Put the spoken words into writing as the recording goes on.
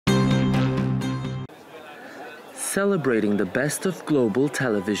Celebrating the best of global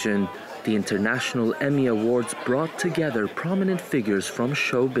television, the International Emmy Awards brought together prominent figures from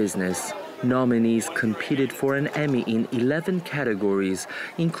show business. Nominees competed for an Emmy in 11 categories,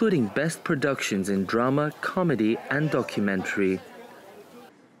 including Best Productions in Drama, Comedy and Documentary.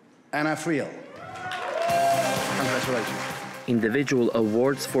 Anna Friel. Congratulations. Individual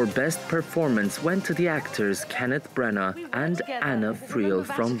awards for Best Performance went to the actors Kenneth Branagh and Anna Friel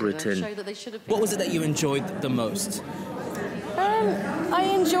from Britain. What was it that you enjoyed the most? I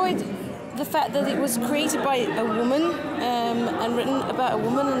enjoyed the fact that it was created by a woman and written about a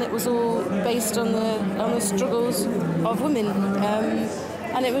woman, and it was all based on the struggles of women.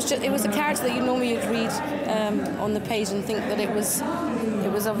 And it was a character that you normally would read on the page and think that it was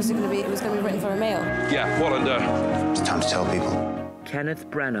obviously going to be written for a male. Yeah, well done. It's time to tell people. Kenneth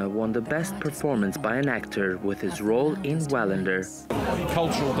Branagh won the Best Performance by an Actor with his role in Wallander. The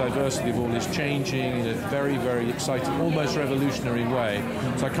cultural diversity of all is changing in a very, very exciting, almost revolutionary way.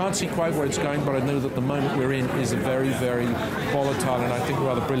 So I can't see quite where it's going, but I know that the moment we're in is a very, very volatile and I think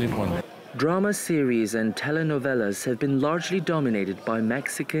rather brilliant one. Drama series and telenovelas have been largely dominated by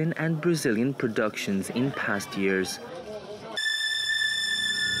Mexican and Brazilian productions in past years.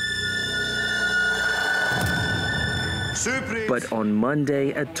 But on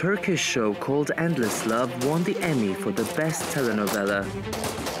Monday, a Turkish show called Endless Love won the Emmy for the Best Telenovela,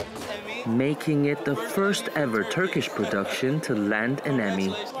 making it the first ever Turkish production to land an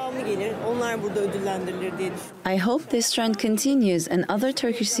Emmy. I hope this trend continues and other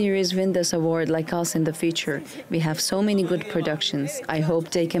Turkish series win this award like us in the future. We have so many good productions. I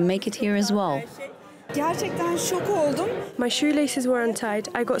hope they can make it here as well. Gerçekten şok oldum. My shoelaces were untied.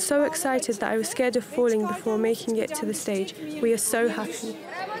 I got so excited that I was scared of falling before making it to the stage. We are so happy.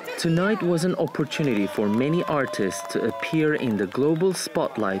 Tonight was an opportunity for many artists to appear in the global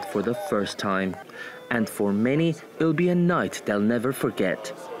spotlight for the first time. And for many, it'll be a night they'll never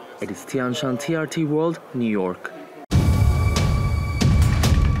forget. Ediz Tiyansan, TRT World, New York.